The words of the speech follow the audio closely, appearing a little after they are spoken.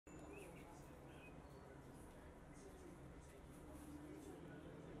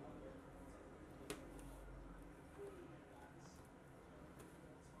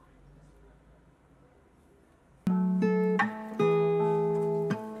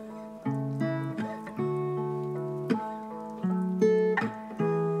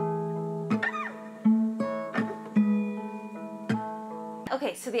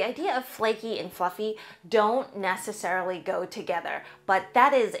Okay, so the idea of flaky and fluffy don't necessarily go together, but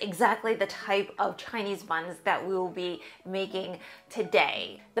that is exactly the type of Chinese buns that we will be making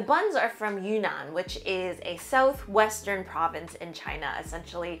today. The buns are from Yunnan, which is a southwestern province in China,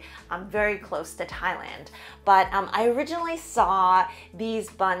 essentially very close to Thailand. But I originally saw these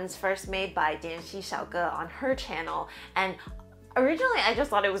buns first made by Dianxi Xiaoge on her channel, and originally, I just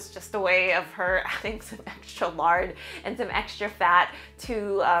thought it was just a way of her adding some extra lard and some extra fat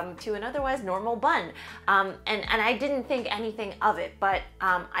to an otherwise normal bun. And I didn't think anything of it, but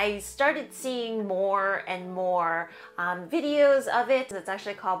I started seeing more and more videos of it. It's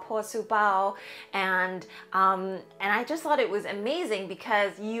actually called Po Su Bao, and I just thought it was amazing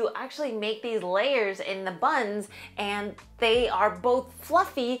because you actually make these layers in the buns and they are both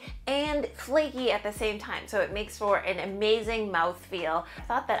fluffy and flaky at the same time. So it makes for an amazing mouthfeel. I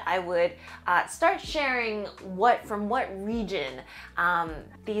thought that I would start sharing from what region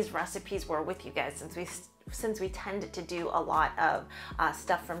these recipes were with you guys, since we tend to do a lot of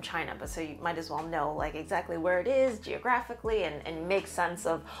stuff from China, but so you might as well know like exactly where it is geographically and make sense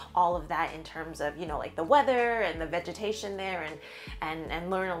of all of that in terms of, you know, like the weather and the vegetation there, and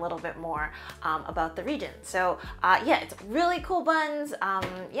learn a little bit more about the region. So yeah, it's really cool buns.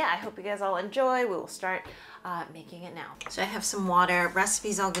 Yeah, I hope you guys all enjoy. We will start making it now. So I have some water.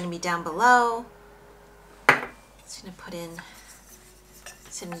 Recipe's all going to be down below. Just going to put in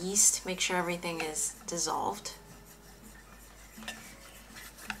some yeast, make sure everything is dissolved.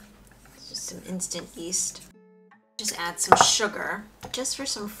 Just some instant yeast. Just add some sugar, just for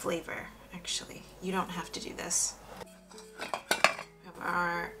some flavor, actually. You don't have to do this. We have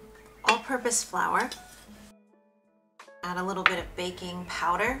our all-purpose flour. Add a little bit of baking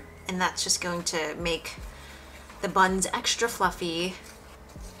powder, and that's just going to make the buns extra fluffy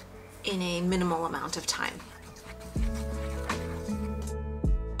in a minimal amount of time.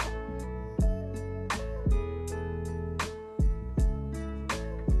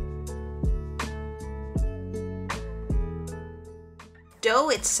 Dough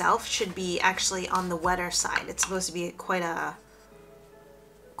itself should be actually on the wetter side. It's supposed to be quite a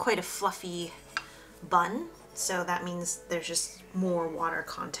fluffy bun, so that means there's just more water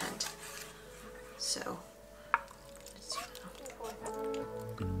content. So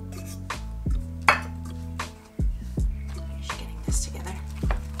just getting this together.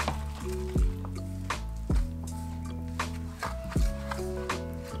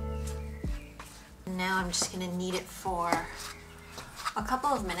 Now I'm just gonna knead it for a couple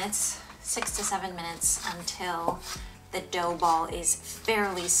of minutes, 6 to 7 minutes, until the dough ball is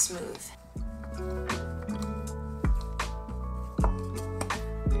fairly smooth.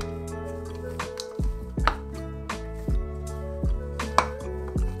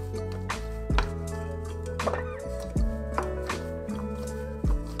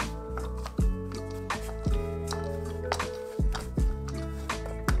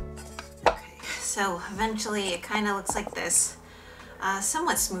 Okay, so eventually it kind of looks like this.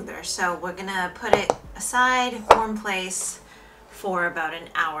 Somewhat smoother, so we're gonna put it aside, warm place, for about an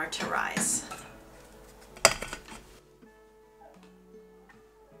hour to rise.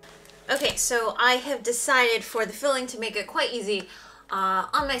 Okay, so I have decided for the filling to make it quite easy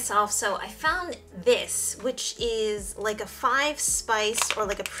on myself, so I found this, which is like a 5-spice or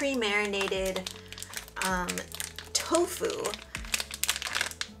like a pre-marinated tofu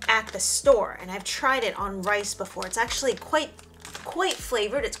at the store, and I've tried it on rice before. It's actually quite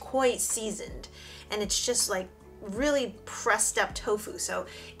flavored, it's quite seasoned, and it's just like really pressed up tofu, so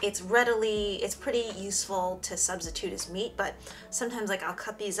it's pretty useful to substitute as meat. But sometimes like I'll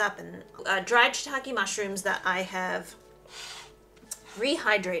cut these up, and dried shiitake mushrooms that I have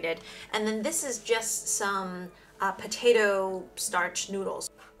rehydrated, and then this is just some potato starch noodles.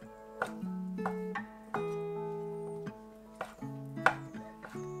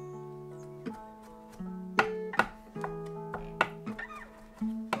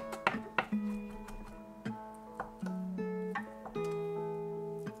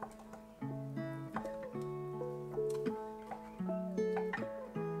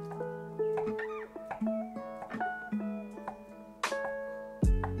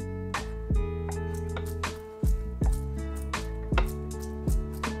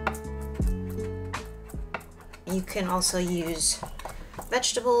 You can also use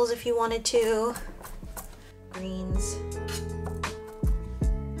vegetables if you wanted to, greens.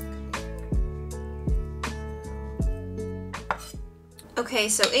 Okay,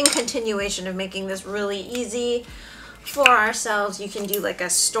 so in continuation of making this really easy for ourselves, you can do like a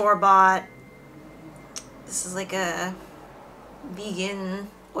store-bought, this is like a vegan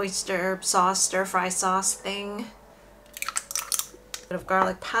oyster sauce, stir-fry sauce thing. bit of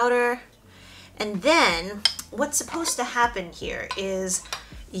garlic powder. And then what's supposed to happen here is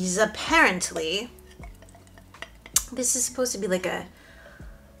apparently this is supposed to be like a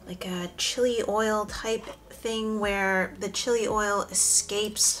chili oil type thing where the chili oil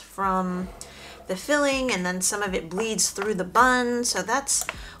escapes from the filling and then some of it bleeds through the bun. So that's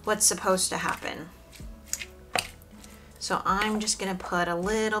what's supposed to happen. So I'm just gonna put a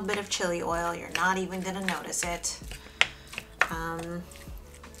little bit of chili oil. You're not even gonna notice it.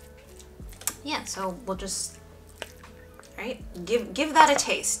 Yeah, so we'll just, all right, give that a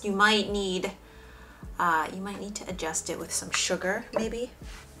taste. You might need to adjust it with some sugar, maybe.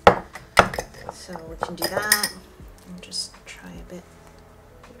 So we can do that. And just try a bit.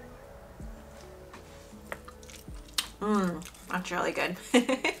 That's really good. All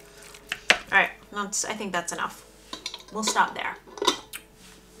right, I think that's enough. We'll stop there.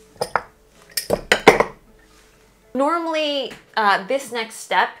 Normally, this next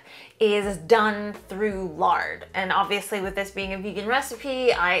step is done through lard. And obviously with this being a vegan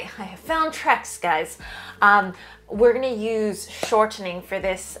recipe, I have found tricks, guys. We're gonna use shortening for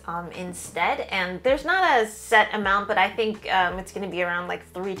this instead. And there's not a set amount, but I think it's gonna be around like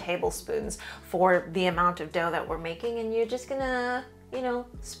 3 tablespoons for the amount of dough that we're making. And you're just gonna, you know,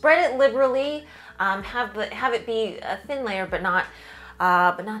 spread it liberally, have it be a thin layer, but not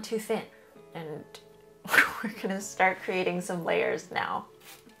too thin. And we're gonna start creating some layers now.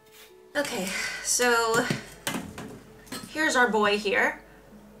 Okay, so here's our boy here.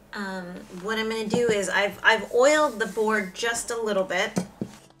 What I'm gonna do is I've oiled the board just a little bit.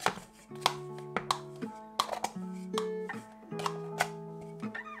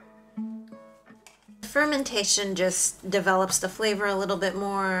 Fermentation just develops the flavor a little bit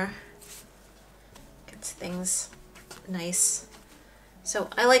more, gets things nice. So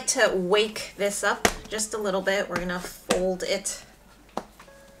I like to wake this up just a little bit. We're gonna fold it.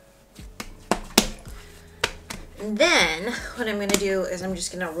 And then what I'm gonna do is I'm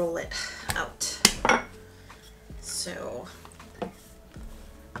just gonna roll it out. So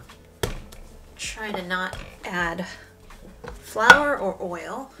try to not add flour or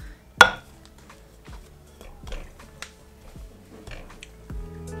oil.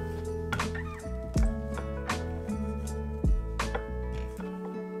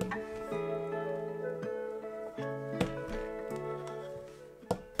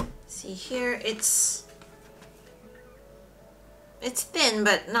 See here, it's thin,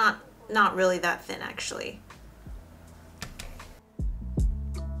 but not really that thin actually.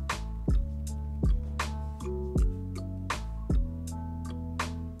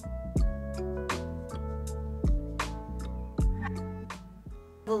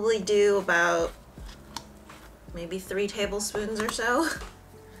 Probably do about maybe 3 tablespoons or so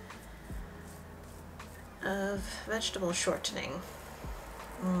of vegetable shortening.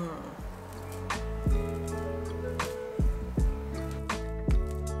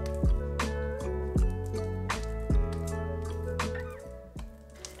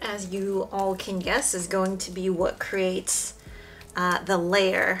 As you all can guess, is going to be what creates the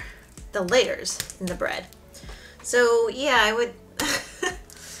layers in the bread. So yeah, I would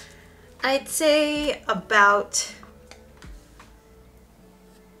I'd say about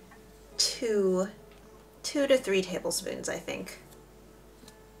 2 to 3 tablespoons, I think.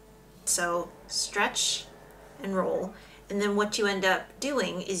 So stretch and roll, and then what you end up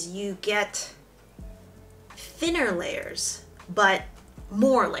doing is you get thinner layers, but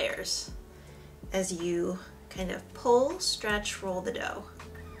more layers as you kind of pull, stretch, roll the dough.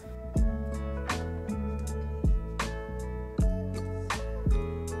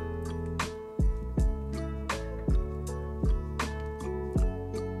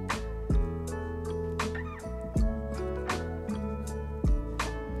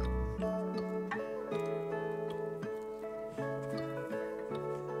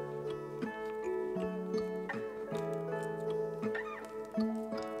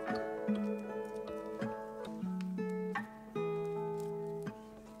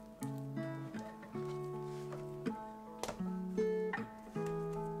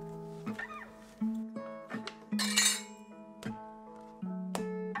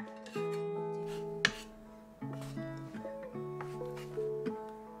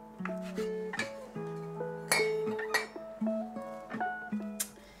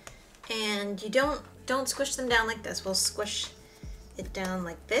 And you don't squish them down like this. We'll squish it down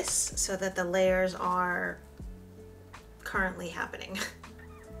like this so that the layers are currently happening.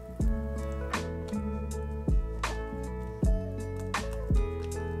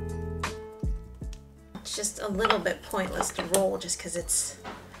 It's just a little bit pointless to roll just because it's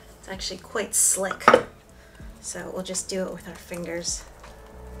actually quite slick. So we'll just do it with our fingers.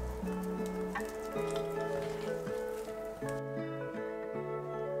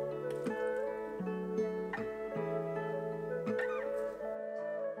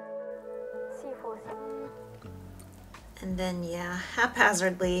 And then, yeah,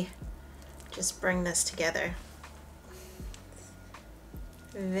 haphazardly just bring this together.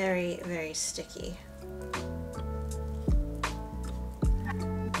 Very, very sticky.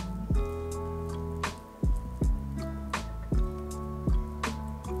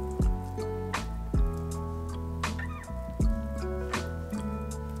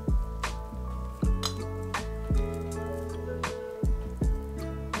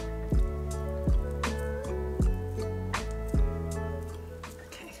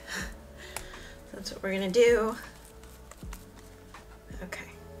 That's what we're gonna do.